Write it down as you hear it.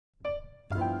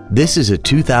This is a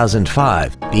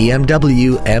 2005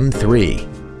 BMW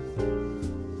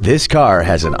M3. This car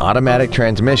has an automatic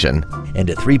transmission and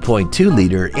a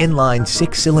 3.2-liter inline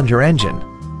six-cylinder engine.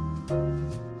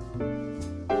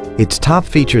 Its top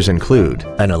features include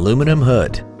an aluminum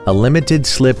hood, a limited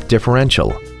slip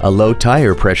differential, a low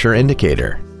tire pressure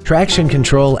indicator, traction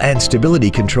control and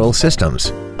stability control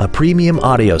systems, a premium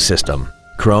audio system,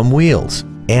 chrome wheels,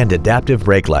 and adaptive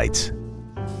brake lights.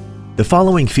 The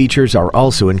following features are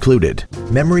also included: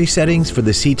 memory settings for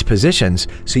the seat's positions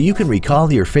so you can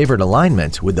recall your favorite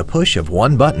alignments with the push of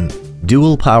one button,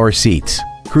 dual power seats,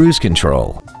 cruise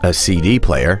control, a CD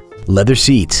player, leather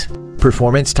seats,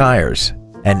 performance tires,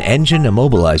 an engine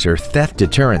immobilizer theft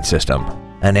deterrent system,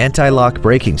 an anti-lock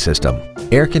braking system,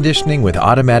 air conditioning with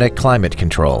automatic climate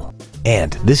control,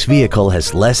 and this vehicle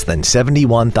has less than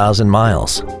 71,000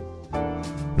 miles.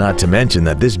 Not to mention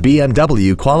that this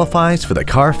BMW qualifies for the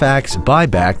Carfax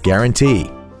buyback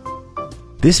guarantee.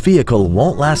 This vehicle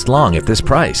won't last long at this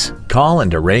price. Call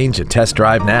and arrange a test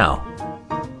drive now.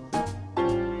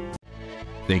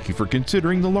 Thank you for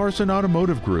considering the Larson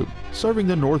Automotive Group, serving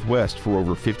the Northwest for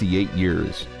over 58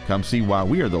 years. Come see why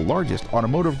we are the largest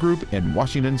automotive group in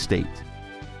Washington State.